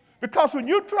 Because when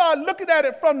you try looking at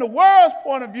it from the world's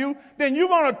point of view, then you're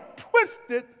going to twist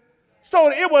it so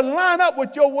that it will line up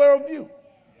with your worldview.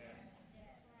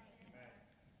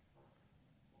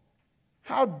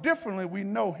 How differently we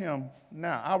know him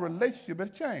now. Our relationship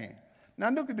has changed. Now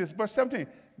look at this, verse 17.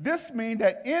 This means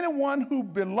that anyone who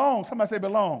belongs, somebody say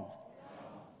belongs.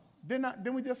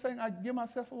 Didn't we just sing, I give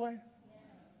myself away?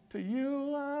 To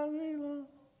you I belong.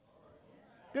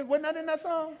 Wasn't that in that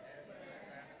song?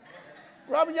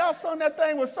 Robert, y'all sung that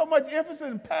thing with so much emphasis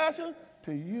and passion.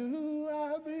 To you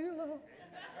I belong.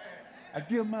 I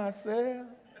give myself.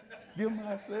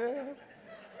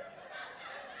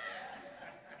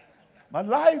 My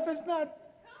life is not.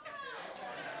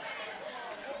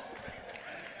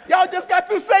 Y'all just got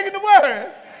through singing the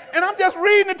word. And I'm just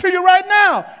reading it to you right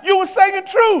now. You were singing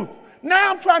truth.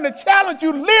 Now I'm trying to challenge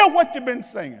you to live what you've been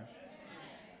singing.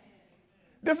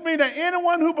 This means that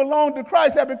anyone who belongs to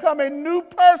Christ has become a new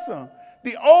person.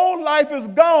 The old life is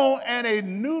gone and a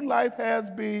new life has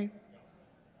been.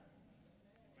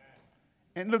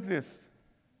 And look at this,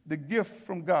 the gift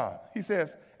from God. He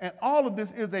says, and all of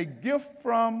this is a gift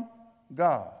from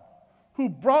God, who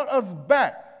brought us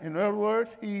back. In other words,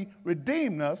 he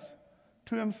redeemed us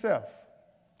to himself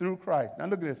through Christ. Now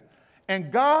look at this.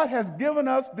 And God has given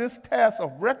us this task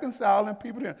of reconciling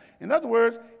people to him. In other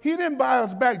words, he didn't buy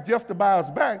us back just to buy us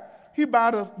back. He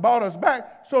bought us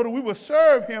back so that we would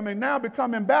serve him and now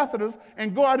become ambassadors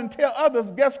and go out and tell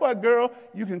others, guess what, girl?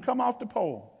 You can come off the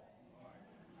pole.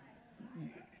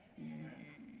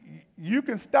 You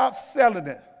can stop selling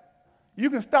it. You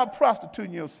can stop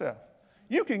prostituting yourself.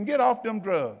 You can get off them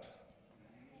drugs.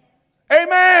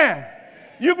 Amen.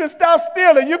 You can stop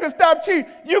stealing. You can stop cheating.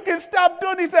 You can stop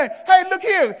doing these things. Hey, look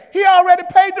here. He already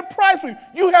paid the price for you.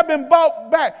 You have been bought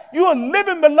back. You are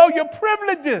living below your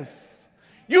privileges.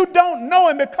 You don't know,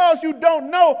 and because you don't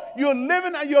know, you're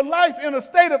living your life in a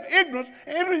state of ignorance,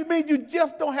 and it means you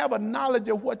just don't have a knowledge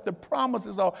of what the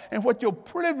promises are and what your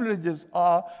privileges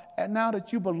are, and now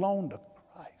that you belong to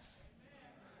Christ.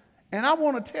 And I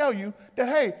want to tell you that,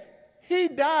 hey, he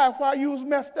died while you was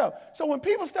messed up. So when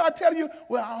people start telling you,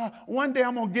 well, one day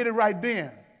I'm going to get it right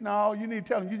then. No, you need to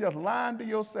tell them you're just lying to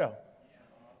yourself.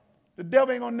 The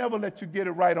devil ain't going to never let you get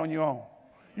it right on your own.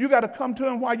 You got to come to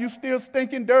him while you still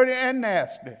stinking, dirty, and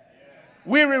nasty.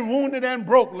 Weary, wounded, and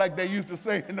broke, like they used to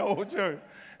say in the old church.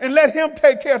 And let him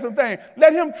take care of some things.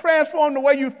 Let him transform the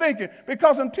way you're thinking.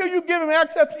 Because until you give him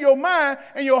access to your mind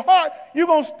and your heart, you're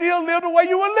going to still live the way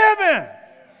you were living.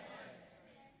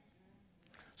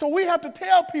 So we have to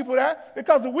tell people that,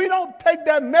 because if we don't take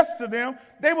that message to them,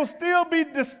 they will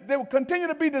continue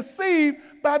to be deceived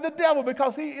by the devil,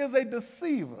 because he is a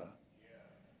deceiver.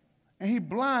 And he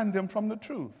blinds them from the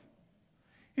truth.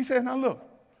 He says, now look,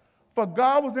 for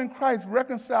God was in Christ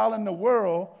reconciling the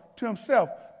world to himself,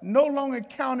 no longer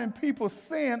counting people's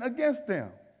sin against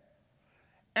them.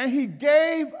 And he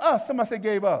gave us, somebody say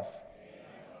gave us.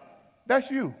 That's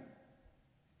you.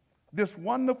 This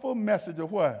wonderful message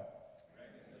of what?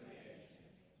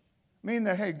 Meaning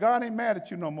that, hey, God ain't mad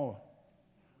at you no more.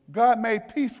 God made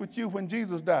peace with you when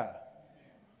Jesus died.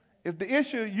 If the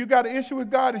issue, you got an issue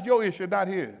with God, it's your issue, not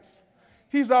his.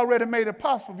 He's already made it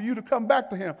possible for you to come back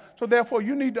to him. So therefore,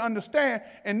 you need to understand,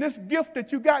 and this gift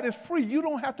that you got is free. You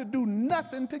don't have to do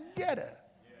nothing to get it.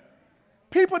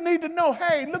 People need to know,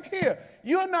 hey, look here.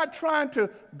 You're not trying to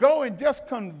go and just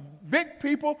convict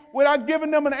people without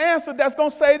giving them an answer that's going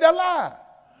to save their life.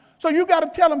 So you got to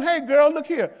tell them, hey, girl, look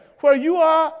here. Where you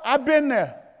are, I've been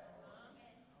there.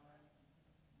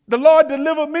 The Lord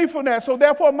delivered me from that. So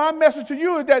therefore, my message to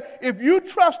you is that if you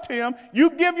trust him, you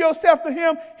give yourself to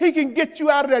him, he can get you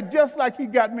out of that just like he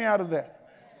got me out of that.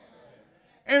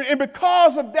 And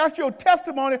because of that's your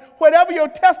testimony, whatever your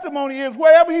testimony is,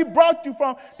 wherever he brought you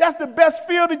from, that's the best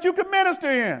field that you can minister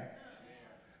in.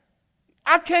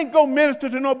 I can't go minister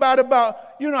to nobody about,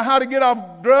 how to get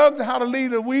off drugs and how to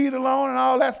leave the weed alone and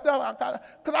all that stuff.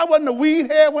 Because I wasn't a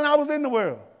weed head when I was in the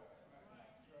world.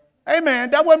 Amen.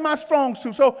 That wasn't my strong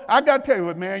suit. So I got to tell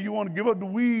you, man, you want to give up the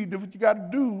weed, that's what you got to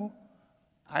do.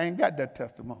 I ain't got that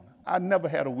testimony. I never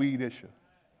had a weed issue.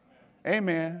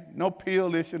 Amen. No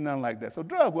pill issue, nothing like that. So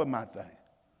drug wasn't my thing.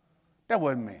 That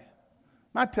wasn't me.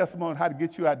 My testimony is how to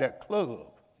get you out that club.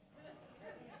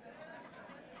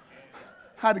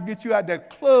 How to get you out that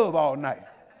club all night.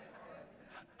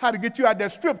 How to get you out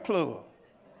that strip club.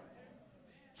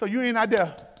 So you ain't out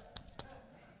there.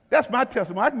 That's my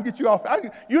testimony. I can get you off.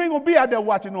 You ain't going to be out there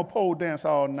watching no pole dance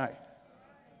all night.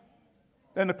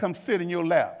 Then to come sit in your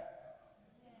lap.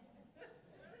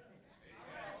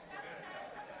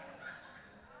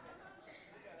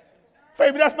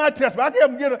 Baby, that's my testimony.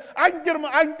 I can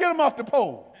get them off the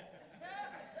pole.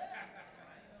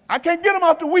 I can't get them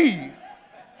off the weed.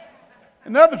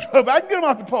 Another trouble, I can get them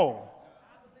off the pole.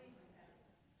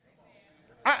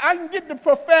 I can get the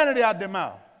profanity out their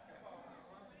mouth.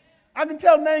 I can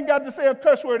tell them they ain't got to say a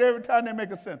curse word every time they make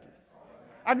a sentence.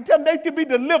 I can tell them they can be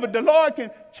delivered. The Lord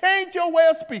can change your way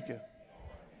of speaking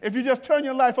if you just turn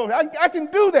your life over. I can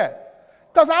do that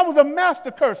because I was a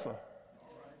master curser.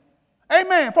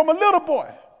 Amen. From a little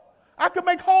boy, I could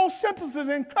make whole sentences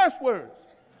in curse words.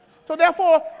 So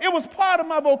therefore, it was part of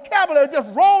my vocabulary. It just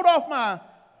rolled off my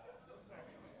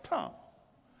tongue.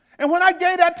 And when I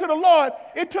gave that to the Lord,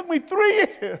 it took me 3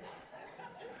 years.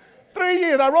 3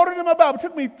 years. I wrote it in my Bible. It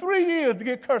took me 3 years to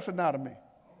get cursing out of me.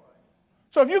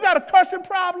 So if you got a cursing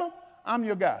problem, I'm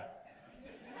your guy.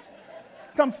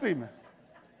 Come see me.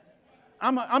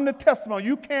 I'm the testimony.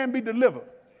 You can be delivered.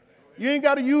 You ain't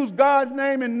got to use God's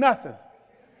name in nothing.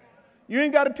 You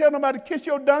ain't got to tell nobody to kiss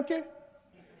your donkey.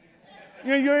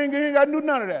 You ain't got to do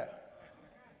none of that.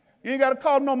 You ain't got to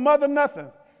call no mother nothing.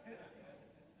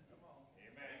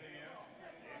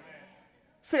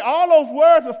 See, all those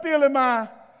words are still in my...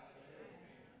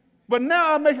 But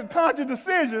now I make a conscious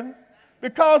decision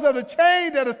because of the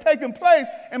change that has taken place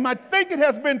and my thinking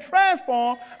has been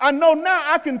transformed. I know now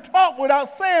I can talk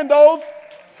without saying those.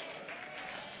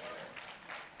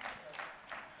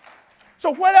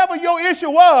 So whatever your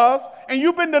issue was and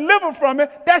you've been delivered from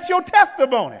it, that's your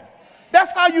testimony.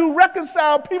 That's how you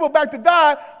reconcile people back to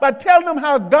God, by telling them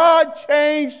how God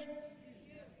changed.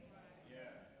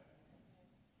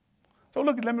 So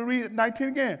look, let me read 19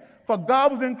 again. For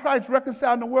God was in Christ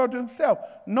reconciling the world to himself,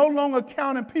 no longer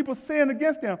counting people's sin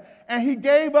against them. And he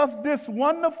gave us this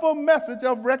wonderful message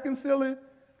of reconciliation.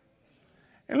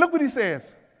 And look what he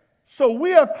says. So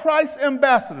we are Christ's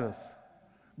ambassadors.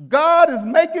 God is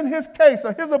making his case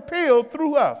or his appeal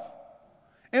through us.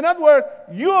 In other words,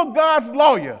 you're God's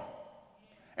lawyer,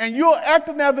 and you're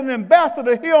acting as an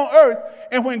ambassador here on earth.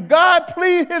 And when God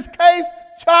pleads his case,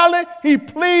 Charlie, he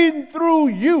pleading through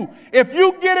you. If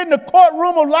you get in the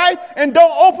courtroom of life and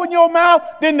don't open your mouth,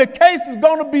 then the case is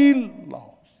going to be lost.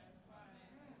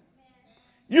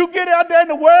 You get out there in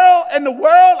the world, and the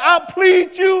world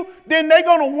outpleads you, then they're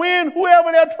going to win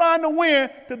whoever they're trying to win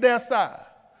to their side.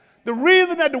 The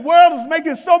reason that the world is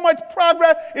making so much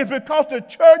progress is because the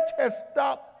church has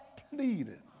stopped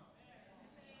pleading.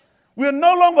 We're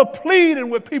no longer pleading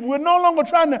with people. We're no longer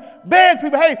trying to beg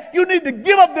people, hey, you need to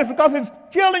give up this because it's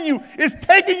killing you. It's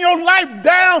taking your life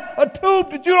down a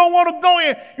tube that you don't want to go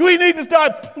in. You need to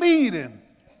start pleading.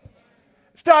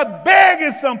 Start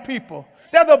begging some people.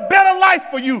 There's a better life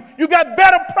for you. You got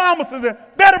better promises and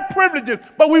better privileges,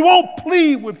 but we won't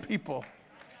plead with people.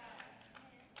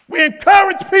 We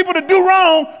encourage people to do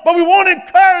wrong, but we won't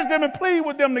encourage them and plead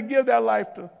with them to give their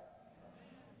life to.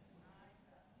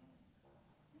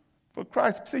 For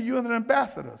Christ, see, you're the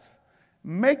ambassadors,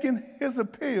 making his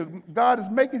appeal. God is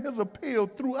making his appeal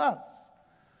through us.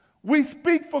 We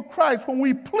speak for Christ when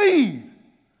we plead.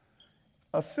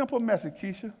 A simple message,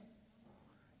 Keisha.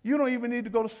 You don't even need to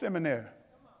go to seminary.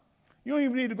 You don't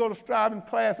even need to go to striving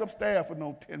class upstairs for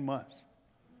no 10 months.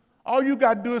 All you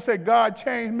got to do is say, God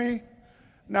changed me.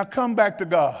 Now come back to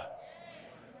God.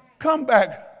 Come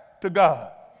back to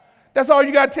God. That's all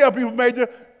you got to tell people, Major.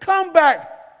 Come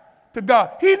back to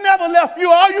God. He never left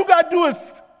you. All you got to do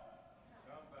is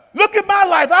look at my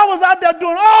life. I was out there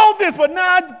doing all this, but now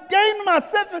I gained my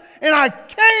senses and I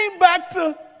came back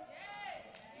to.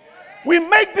 We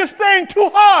make this thing too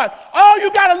hard. All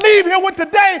you got to leave here with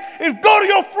today is go to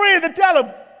your friends and tell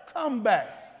them, come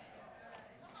back.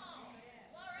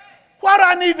 Why do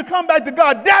I need to come back to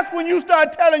God? That's when you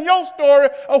start telling your story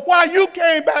of why you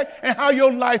came back and how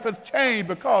your life has changed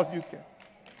because you came.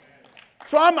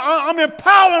 So I'm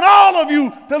empowering all of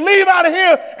you to leave out of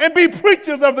here and be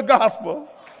preachers of the gospel.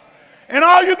 And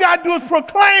all you got to do is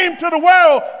proclaim to the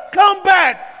world, come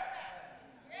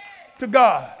back to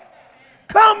God.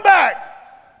 Come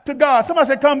back to God. Somebody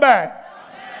say, come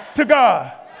back to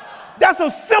God. That's a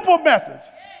simple message.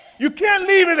 You can't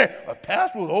leave it there. A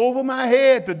pastor was over my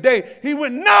head today. He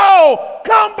went, no,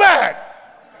 come back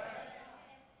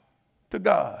to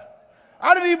God.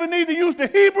 I didn't even need to use the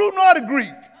Hebrew nor the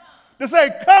Greek to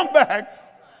say, come back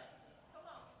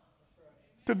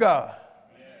to God.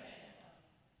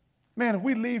 Man, if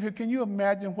we leave here, can you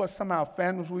imagine what some of our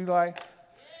families we like?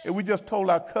 If we just told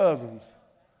our cousins,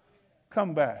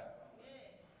 come back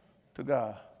to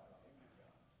God.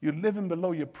 You're living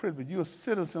below your privilege. You're a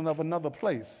citizen of another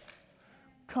place.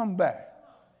 Come back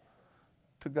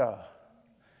to God.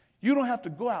 You don't have to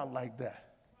go out like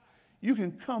that. You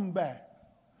can come back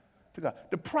to God.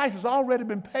 The price has already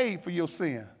been paid for your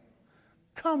sin.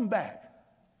 Come back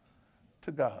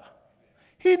to God.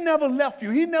 He never left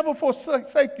you. He never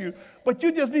forsake you. But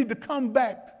you just need to come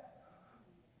back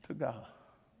to God.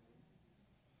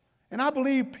 And I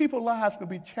believe people's lives can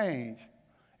be changed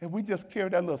if we just carry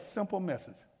that little simple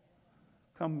message.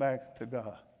 Come back to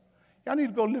God. Y'all need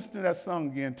to go listen to that song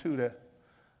again, too, that,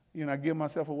 I give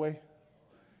myself away.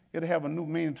 It'll have a new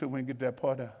meaning to it when you get to that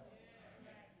part there.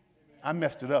 I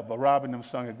messed it up, but Robin them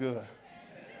sung it good.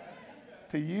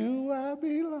 To you I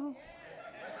belong.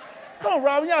 Come on,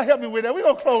 Robin, y'all help me with that. We're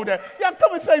going to close that. Y'all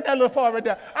come and sing that little part right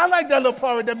there. I like that little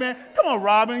part right there, man. Come on,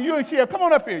 Robin, you and Shea, come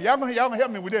on up here. Y'all gonna help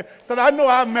me with this, because I know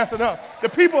I messed it up. The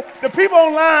people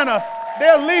online,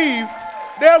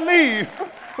 they'll leave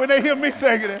when they hear me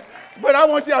singing it. But I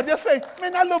want y'all just say,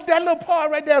 man, that little part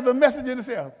right there is a message in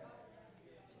itself.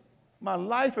 My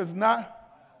life is not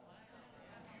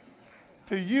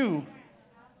to you.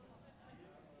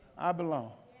 I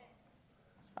belong.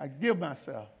 I give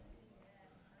myself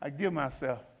to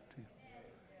you.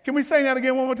 Can we sing that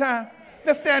again one more time?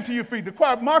 Let's stand to your feet. The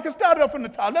choir, Marcus, start it up from the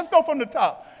top. Let's go from the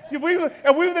top. If we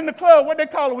was in the club, what they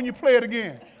call it when you play it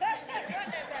again?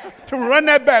 To run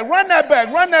that back.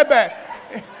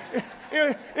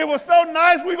 It was so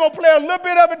nice, we're going to play a little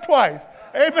bit of it twice.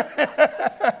 Amen.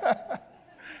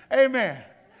 Amen.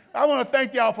 I want to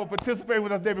thank y'all for participating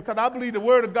with us today, because I believe the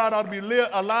Word of God ought to be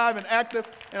alive and active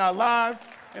in our lives,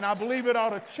 and I believe it ought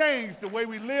to change the way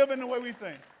we live and the way we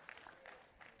think.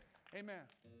 Amen.